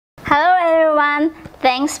everyone,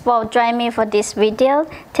 thanks for joining me for this video.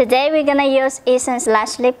 Today we're gonna use YSEN'S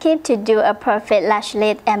Lash Lip Kit to do a perfect lash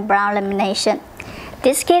lid and brow lamination.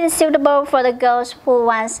 This kit is suitable for the girls who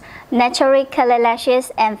wants naturally colored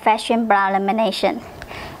lashes and fashion brow lamination.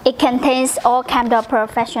 It contains all kinds of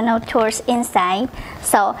professional tools inside.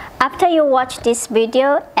 So after you watch this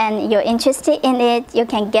video and you're interested in it, you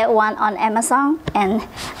can get one on Amazon and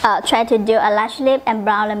try to do a lash lip and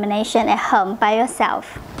brow lamination at home by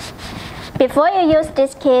yourself. Before you use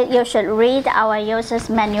this kit, you should read our user's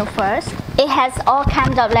manual first. It has all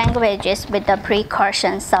kinds of languages with the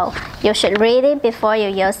precautions, so you should read it before you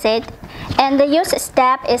use it. And the use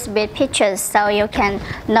step is with pictures, so you can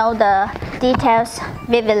know the details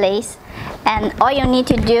vividly. And all you need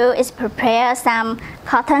to do is prepare some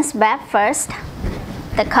cotton swab first,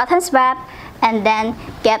 the cotton swab, and then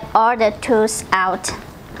get all the tools out,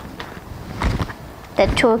 the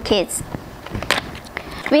toolkits.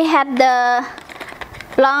 We have the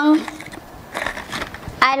long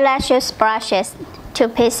eyelashes brushes, 2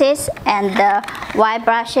 pieces, and the white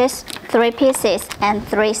brushes, 3 pieces, and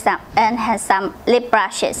has some lip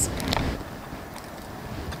brushes.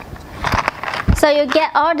 So you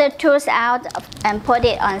get all the tools out and put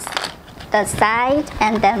it on the side,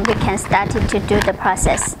 and then we can start to do the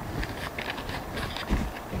process.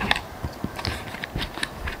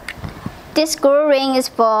 This glue ring is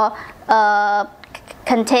for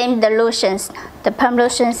contain the lotions, the perm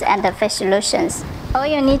lotions and the face lotions. All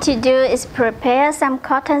you need to do is prepare some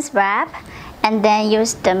cotton swab and then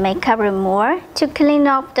use the makeup remover to clean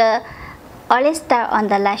off the oily stuff on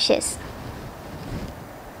the lashes.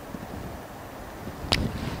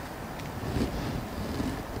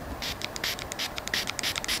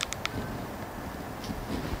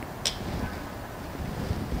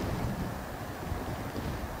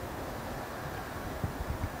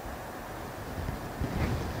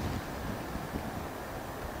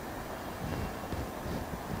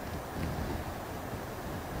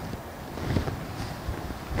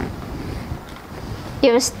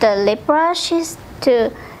 Use the lip brushes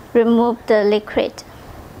to remove the liquid.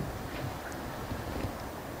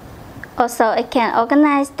 Also, it can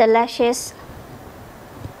organize the lashes.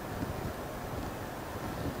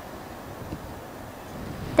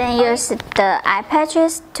 Then use the eye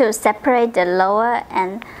patches to separate the lower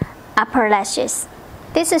and upper lashes.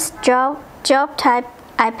 This is job type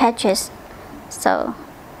eye patches, so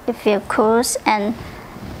it feels cool and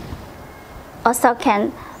also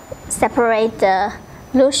can separate the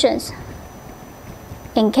lotions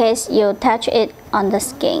in case you touch it on the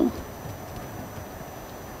skin.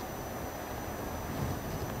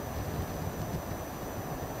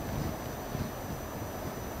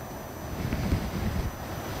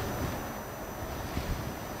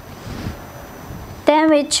 Then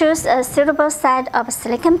we choose a suitable size of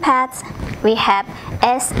silicone pads. We have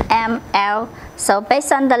S, M, L, so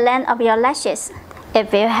based on the length of your lashes.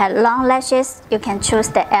 If you have long lashes, you can choose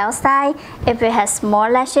the L size. If you have small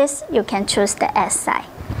lashes, you can choose the S size.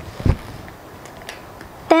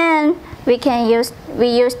 Then we use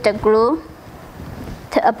the glue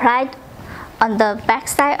to apply on the back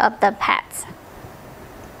side of the pads.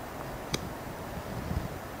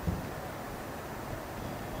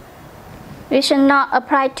 We should not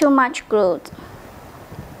apply too much glue.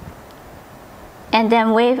 And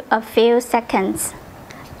then wait a few seconds.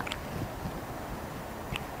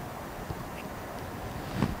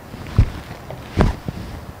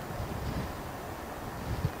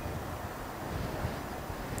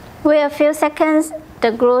 Wait a few seconds,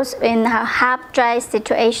 the glue in a half dry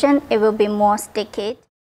situation, it will be more sticky.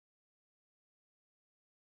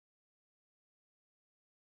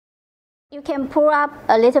 You can pull up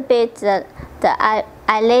a little bit the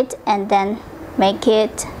eyelid and then make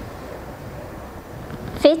it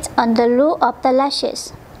fit on the loop of the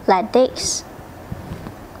lashes, like this.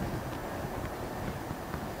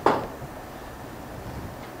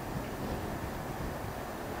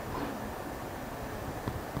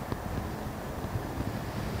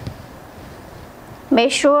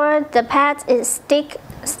 Make sure the pad is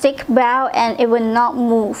stick well and it will not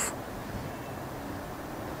move.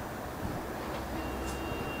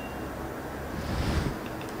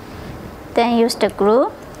 Then use the glue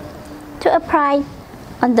to apply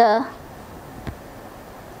the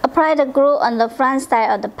glue on the front side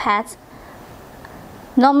of the pad.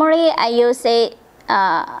 Normally I use it,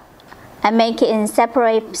 I make it in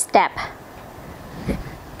separate step.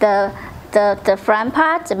 The front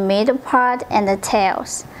part, the middle part, and the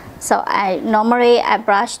tails. So normally I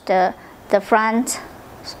brush the front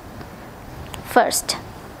first.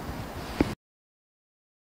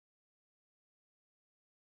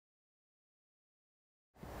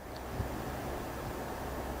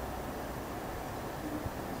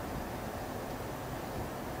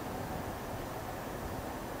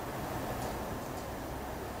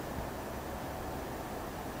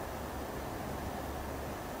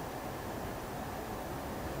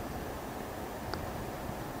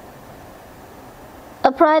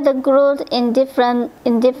 apply the glue in different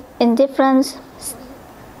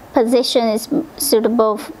position is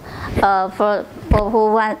suitable for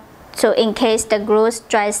who want. So in case the glue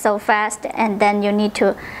dries so fast, and then you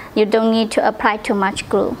don't need to apply too much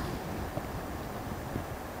glue.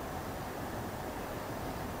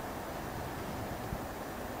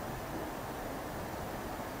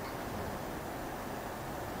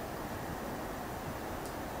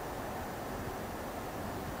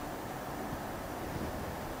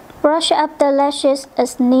 Brush up the lashes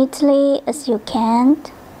as neatly as you can.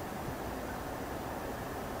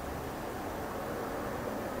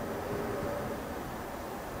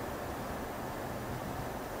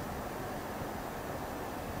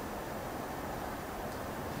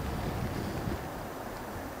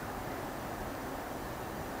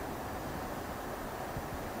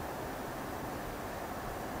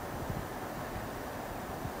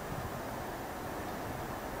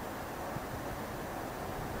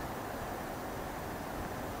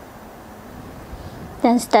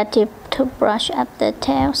 Then start to brush up the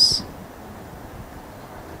tails.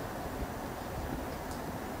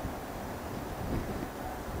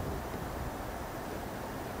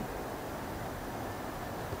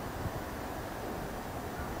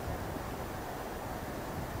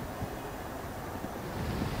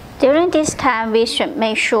 During this time, we should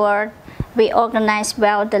make sure we organize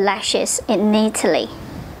well the lashes neatly.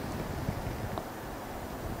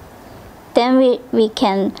 Then we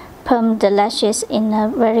can perm the lashes in a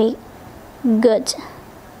very good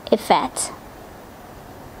effect.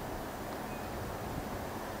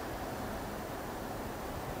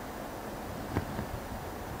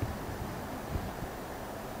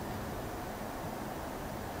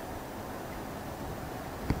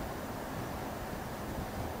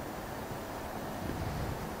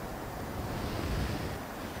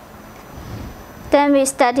 Then we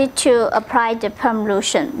started to apply the perm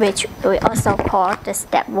lotion, which we also call the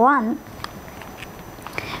step 1.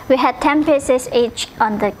 We had 10 pieces each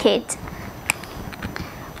on the kit.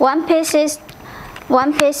 One piece is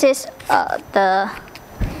the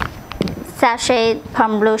sachet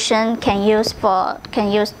perm lotion can use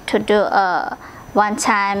to do a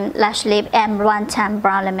one-time lash lip and one-time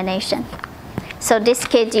brow lamination. So this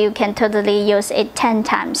kit you can totally use it 10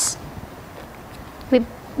 times.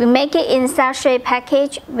 We make it in sachet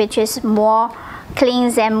package, which is more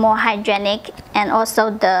clean and more hygienic, and also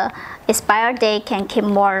the expired date can keep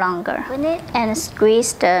more longer. Open it and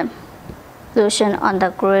squeeze the lotion on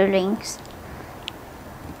the glue rings.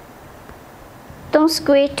 Don't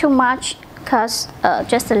squeeze too much, because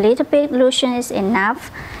just a little bit lotion is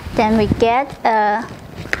enough. Then we get a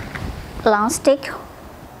long stick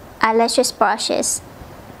eyelashes brushes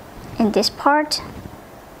in this part.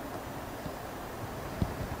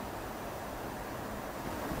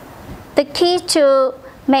 The key to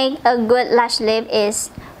make a good lash lip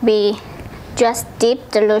is we just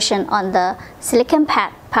dip the lotion on the silicone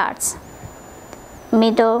parts,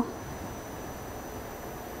 middle.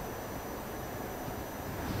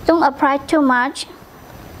 Don't apply too much,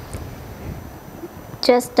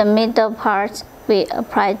 just the middle part we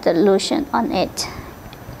apply the lotion on it.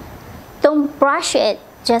 Don't brush it,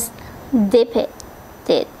 just dip it,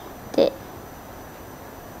 dip.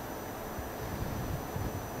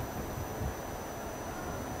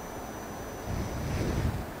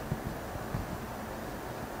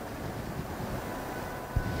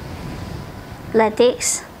 Like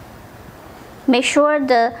this. Make sure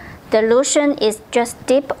the lotion is just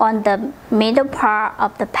dip on the middle part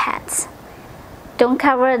of the pads. Don't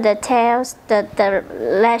cover the tails, the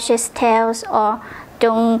lashes tails, or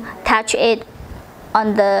don't touch it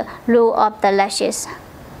on the root of the lashes.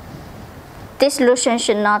 This lotion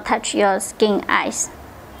should not touch your skin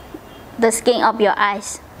the skin of your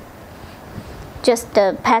eyes. Just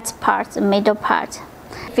the pads part, the middle part.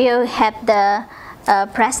 If you have the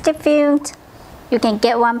plastic film, you can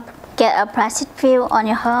get a plastic film on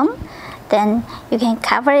your home, then you can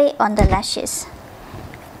cover it on the lashes.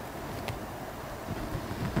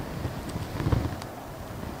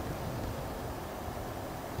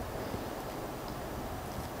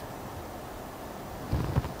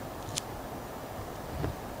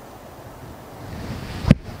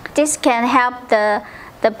 This can help the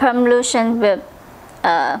perm lotion with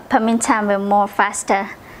perming time will more faster,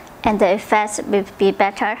 and the effects will be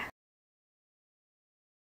better.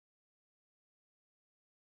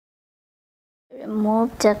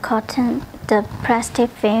 Remove the plastic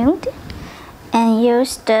film, and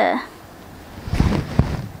use the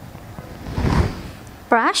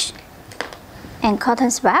brush and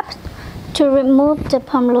cotton swab to remove the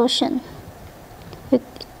perm lotion.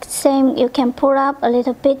 You can pull up a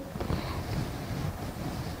little bit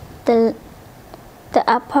the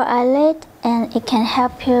upper eyelid, and it can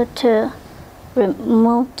help you to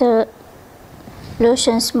remove the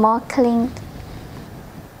lotions more clean.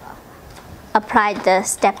 Apply the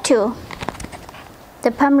step 2,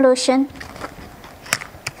 the Perm Lotion,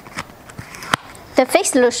 the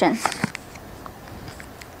Fix Lotion.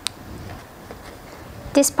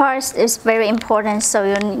 This part is very important, so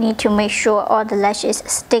you need to make sure all the lashes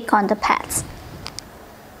stick on the pads.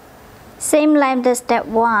 Same like the step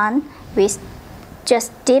 1, we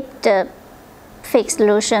just dip the Fix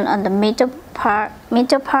Lotion on the middle part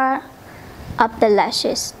of the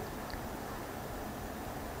lashes.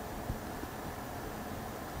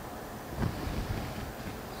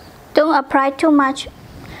 Don't apply too much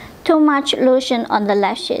lotion on the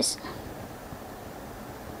lashes.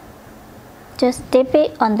 Just dip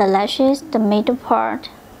it on the lashes, the middle part.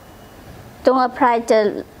 Don't apply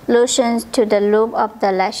the lotions to the loop of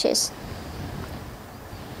the lashes.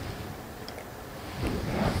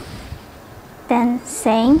 Then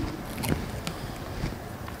same.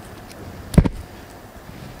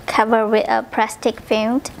 Cover with a plastic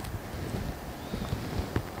film.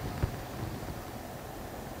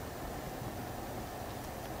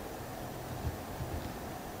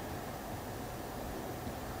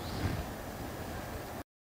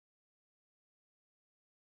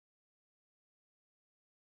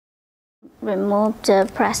 Remove the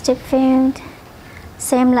plastic film.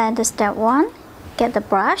 Same like the step 1. Get the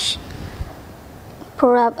brush.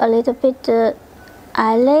 Pull up a little bit the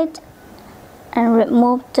eyelid and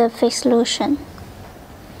remove the Fix Lotion.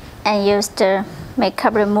 And use the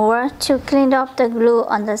makeup remover to clean off the glue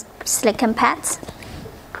on the silicone pads.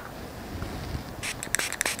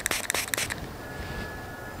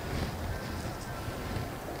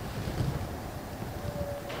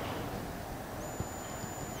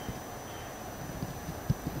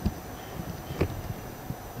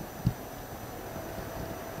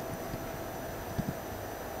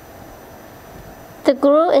 The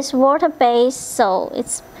glue is water-based, so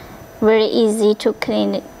it's very easy to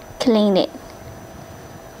clean it,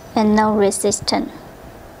 and no resistance.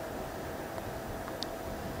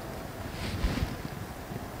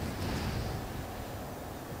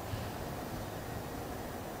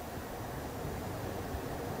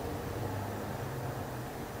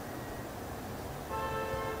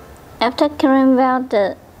 After cleaning well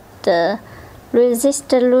the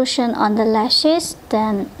resistant lotion on the lashes,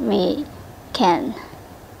 then we can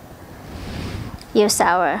use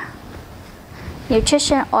our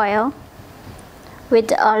nutrition oil with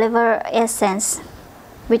the olive oil essence,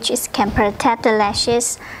 which can protect the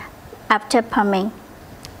lashes after perming.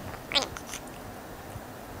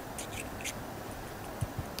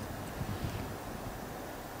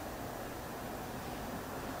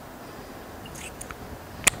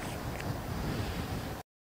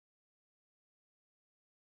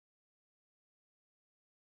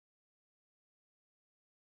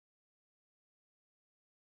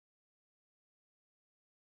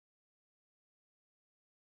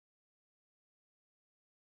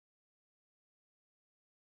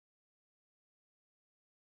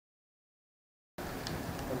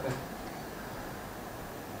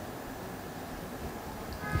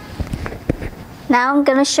 Now I'm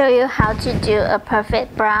going to show you how to do a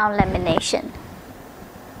perfect brown lamination.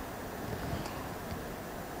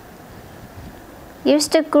 Use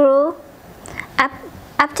the glue.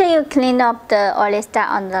 After you clean up the oily stuff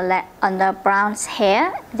on the brown's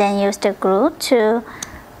hair, then use the glue to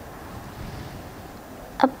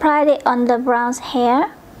apply it on the brown's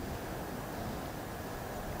hair.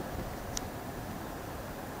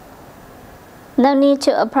 No need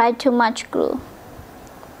to apply too much glue.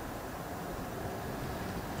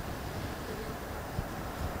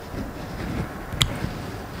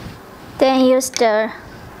 Then use the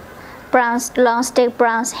long stick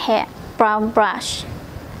brown brush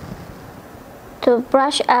to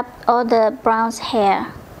brush up all the brown's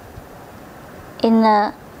hair in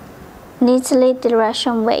a neatly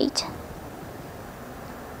direction way.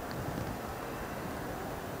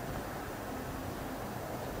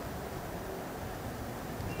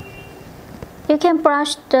 You can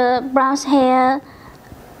brush the brown's hair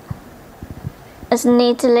as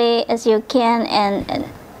neatly as you can and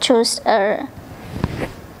choose a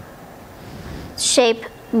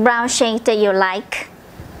brown shape that you like.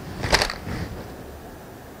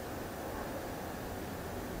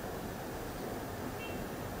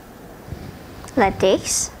 Like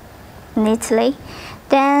this, neatly.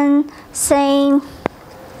 Then same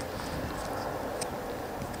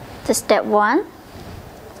the step 1.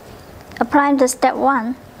 Apply the step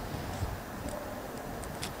 1.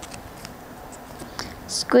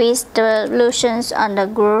 Squeeze the lotions on the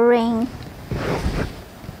glue ring.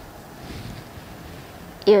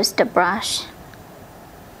 Use the brush.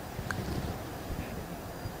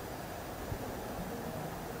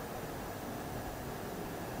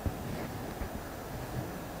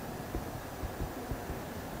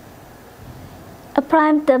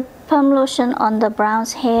 Apply the perm lotion on the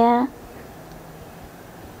brown's hair.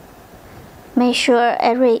 Make sure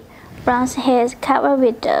every brown's hair is covered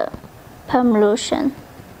with the perm lotion.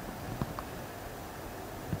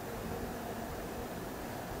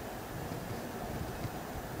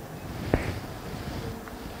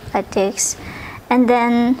 Like this. And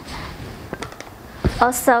then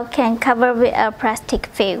also can cover with a plastic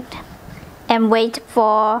film and wait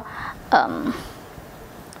for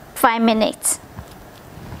 5 minutes.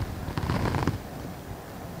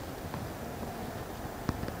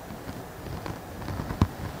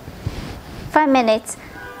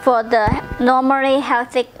 For the normally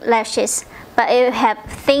healthy lashes, but if you have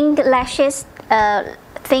thin lashes,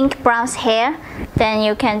 thin brown hair, then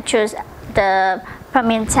you can choose the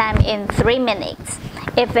perming time in 3 minutes.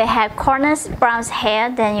 If you have corners brown hair,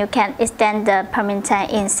 then you can extend the perming time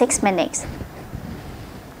in 6 minutes.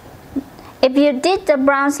 If you did the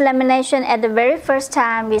brown lamination at the very first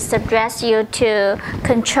time, we suggest you to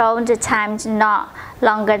control the time not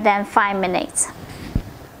longer than 5 minutes.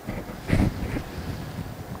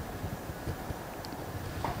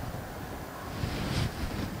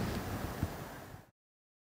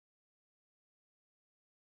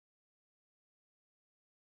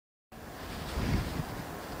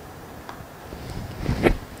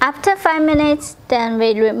 After 5 minutes, then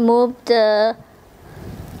we remove the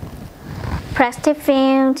plastic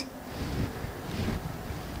film.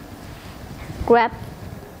 Grab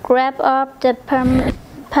up the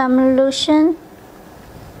perm lotion.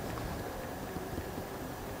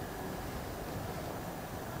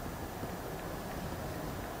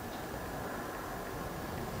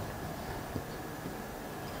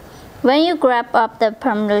 When you grab up the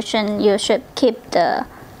perm lotion, you should keep the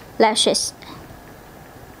lashes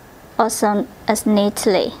also as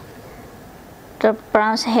neatly, the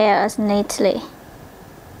brown hair as neatly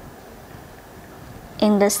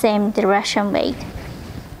in the same direction way.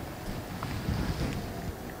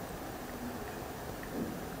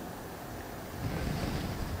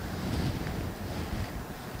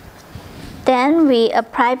 Then we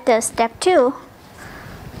apply the step 2.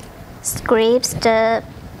 Scrape the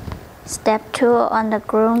step 2 on the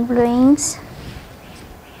glue rings.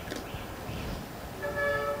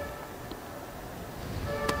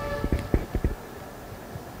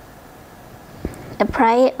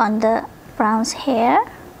 Apply it on the brown hair.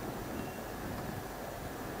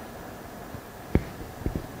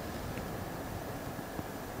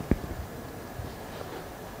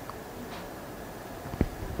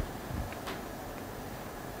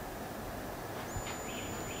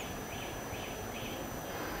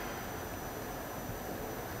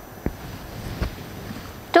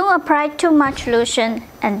 Don't apply too much lotion,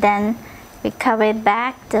 and then we cover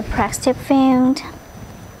back the plastic film.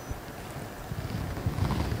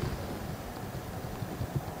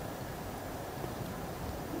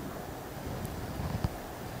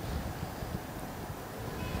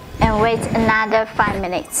 And wait another 5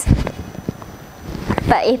 minutes.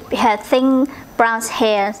 But if you have thin brown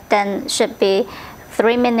hair, then should be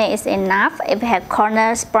 3 minutes enough. If you have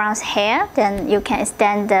corners brown hair, then you can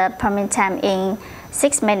extend the perming time in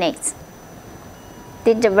 6 minutes.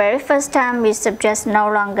 The very first time, we suggest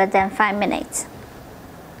no longer than 5 minutes.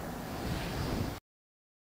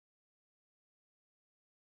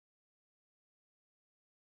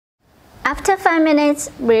 After 5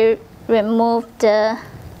 minutes, we remove the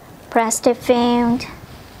plastic film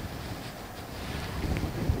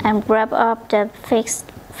and grab up the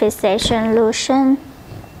fixation lotion.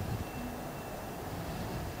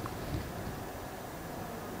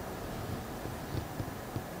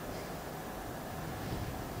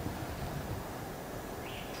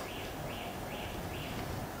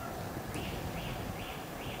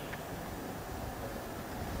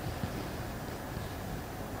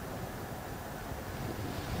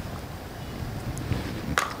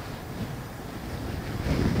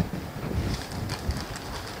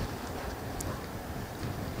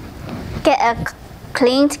 Get a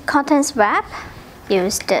clean cotton swab.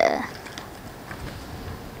 Use the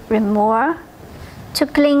remover to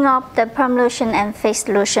clean up the perm lotion and fix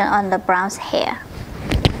lotion on the brown hair.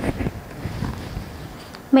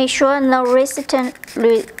 Make sure no resistant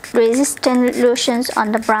lotions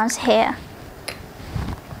on the brown hair.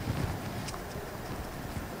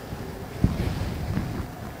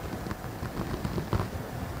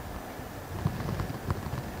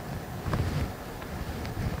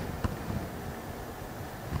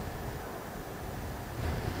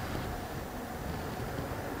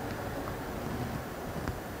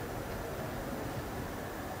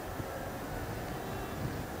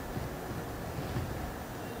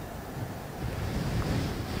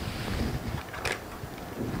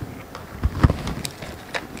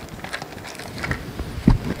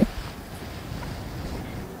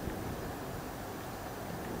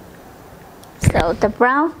 So the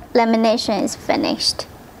brown lamination is finished.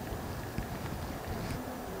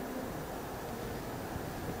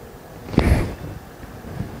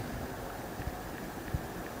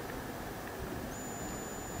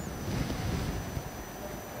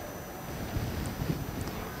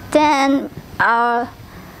 Then our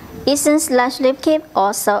YSEN'S Lash Lip Kit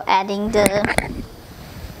also adding the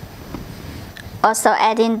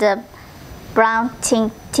brown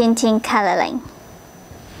tinting coloring.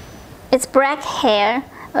 It's black hair,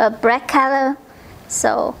 black color,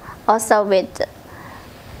 so also with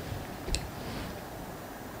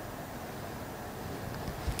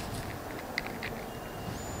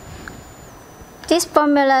this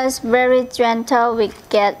formula is very gentle. We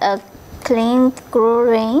get a clean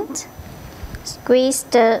glue ring. Squeeze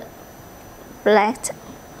the black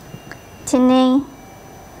tinting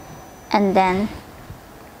and then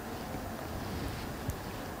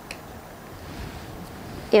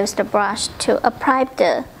use the brush to apply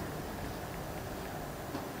the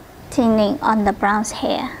tinting on the brown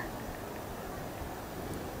hair.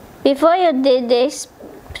 Before you do this,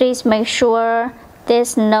 please make sure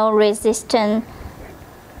there's no resistance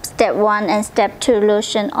step 1 and step 2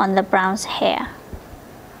 lotion on the brown hair.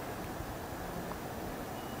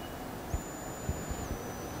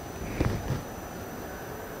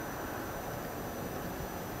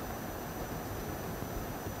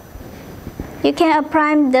 You can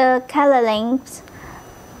apply the colorings,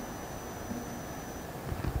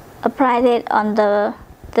 apply it on the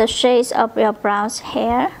shades of your brown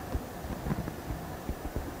hair.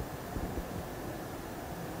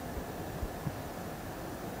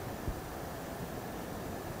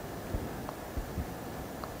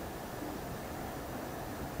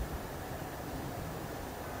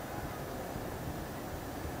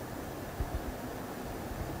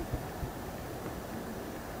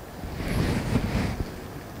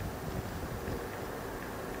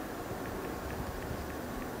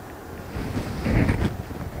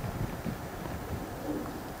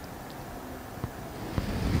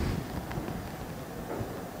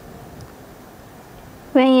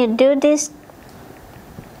 When you do this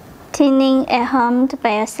tinting at home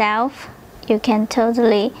by yourself, you can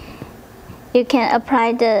apply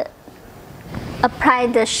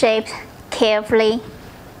the shape carefully.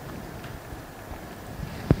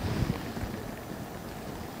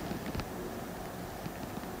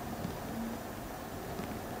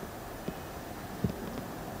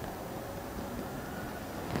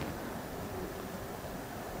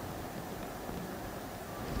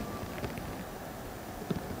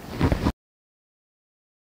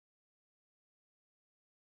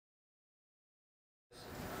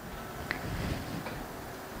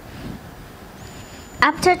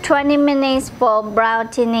 After 20 minutes for brown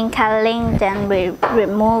tinting coloring, then we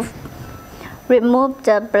remove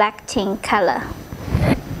the black tint color.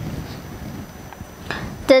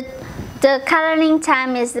 The coloring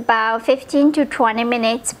time is about 15 to 20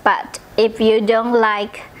 minutes, but if you don't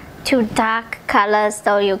like too dark colors,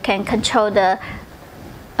 so you can control the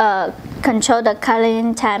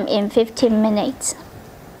coloring time in 15 minutes.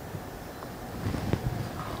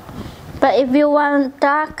 But if you want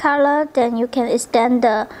dark color, then you can extend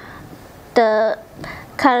the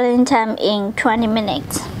coloring time in 20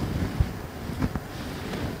 minutes.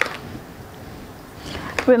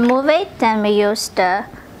 Remove it, then we use the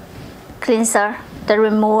cleanser, the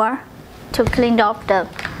remover, to clean off the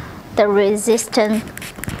resistant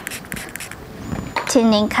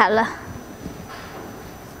tinting color.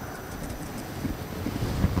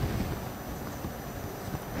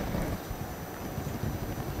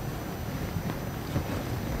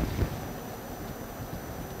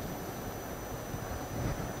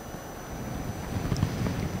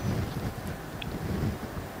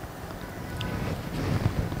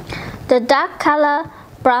 The dark color,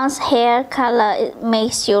 brown hair color, it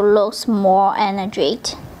makes you look more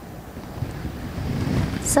energetic.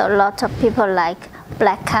 So a lot of people like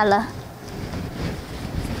black color.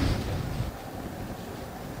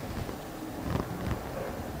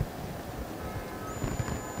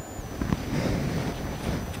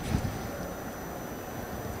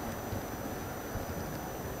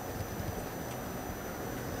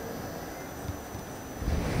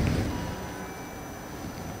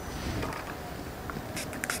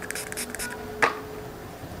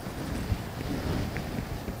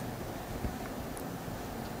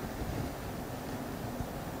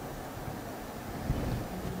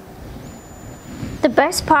 The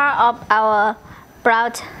best part of our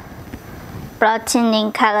brown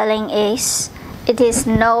tinting coloring is it is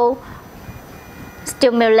no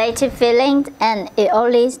stimulated feeling, and it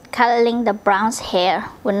only coloring the brown hair,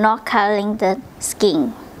 will not coloring the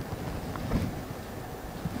skin.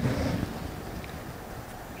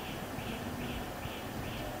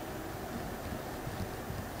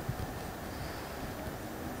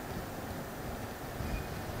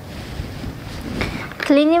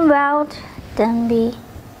 clean it well, then we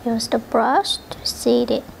use the brush to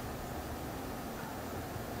set it.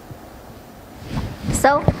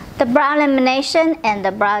 So the brow lamination and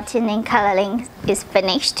the brow tinting coloring is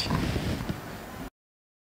finished.